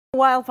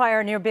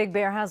Wildfire near Big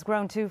Bear has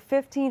grown to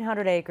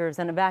 1,500 acres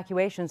and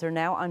evacuations are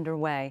now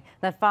underway.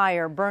 The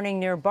fire burning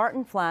near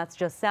Barton Flats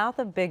just south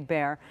of Big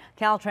Bear.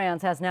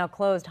 Caltrans has now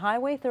closed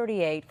Highway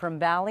 38 from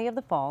Valley of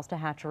the Falls to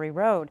Hatchery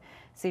Road.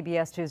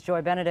 CBS 2's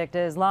Joy Benedict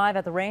is live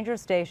at the ranger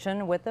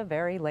station with the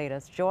very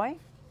latest. Joy?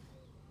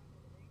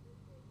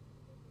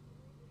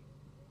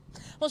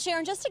 Well,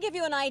 Sharon, just to give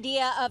you an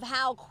idea of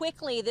how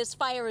quickly this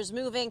fire is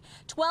moving,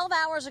 12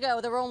 hours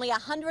ago, there were only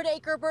 100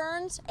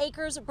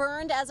 acres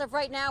burned. As of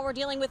right now, we're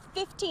dealing with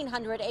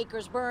 1,500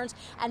 acres burned,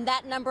 and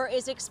that number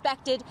is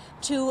expected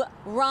to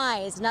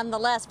rise.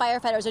 Nonetheless,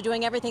 firefighters are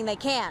doing everything they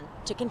can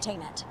to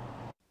contain it.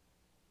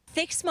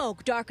 Thick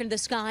smoke darkened the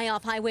sky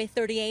off Highway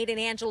 38 in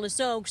Angeles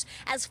Oaks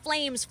as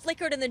flames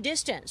flickered in the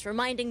distance,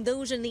 reminding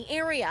those in the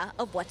area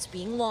of what's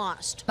being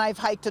lost. I've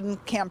hiked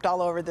and camped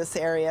all over this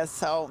area,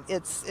 so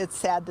it's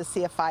sad to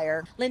see a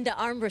fire. Linda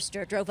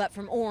Armbruster drove up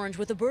from Orange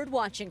with a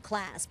birdwatching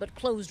class, but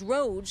closed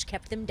roads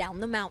kept them down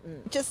the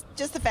mountain. Just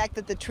the fact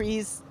that the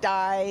trees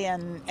die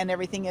and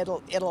everything,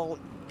 it'll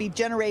be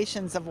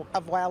generations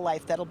of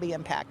wildlife that'll be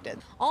impacted.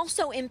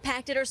 Also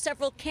impacted are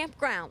several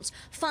campgrounds.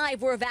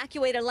 5 were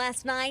evacuated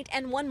last night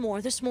and 1 more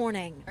this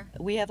morning.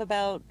 We have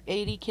about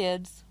 80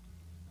 kids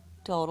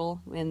total,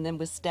 and then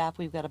with staff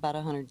we've got about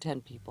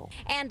 110 people.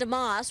 Ann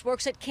DeMoss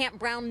works at Camp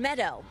Brown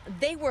Meadow.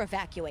 They were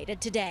evacuated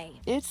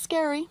today. It's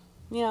scary.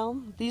 You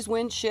know, these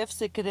wind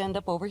shifts, it could end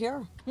up over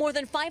here. More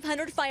than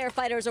 500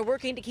 firefighters are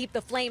working to keep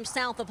the flames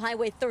south of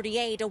Highway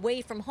 38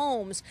 away from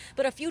homes,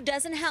 but a few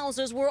dozen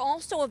houses were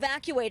also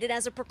evacuated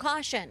as a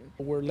precaution.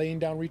 We're laying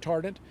down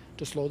retardant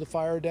to slow the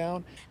fire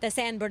down. The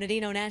San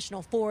Bernardino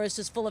National Forest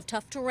is full of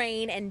tough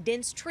terrain and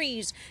dense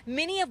trees,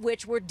 many of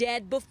which were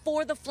dead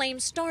before the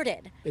flames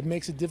started. It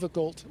makes it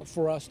difficult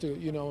for us to,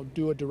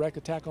 do a direct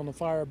attack on the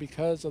fire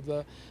because of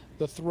the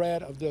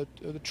threat of the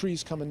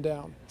trees coming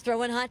down.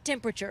 Throw in hot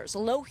temperatures,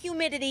 low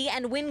humidity,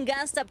 and wind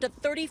gusts up to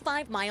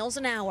 35 miles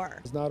an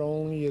hour. Not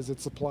only is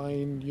it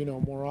supplying,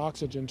 more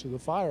oxygen to the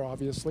fire,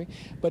 obviously,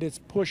 but it's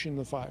pushing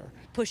the fire.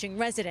 Pushing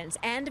residents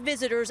and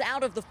visitors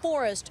out of the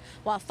forest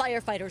while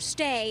firefighters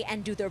stay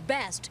and do their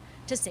best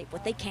to save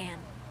what they can.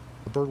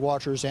 Bird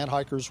watchers and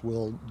hikers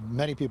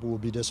many people will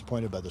be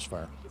disappointed by this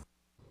fire.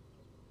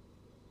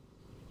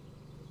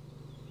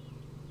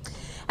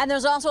 And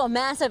there's also a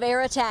massive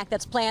air attack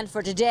that's planned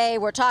for today.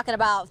 We're talking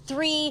about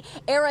 3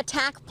 air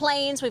attack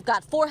planes. We've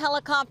got 4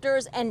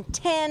 helicopters and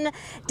 10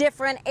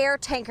 different air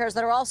tankers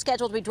that are all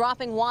scheduled to be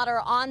dropping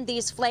water on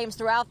these flames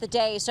throughout the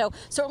day. So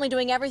certainly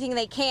doing everything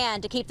they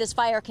can to keep this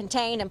fire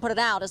contained and put it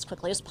out as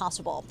quickly as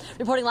possible.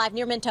 Reporting live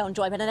near Mentone,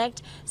 Joy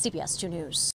Benedict, CBS 2 News.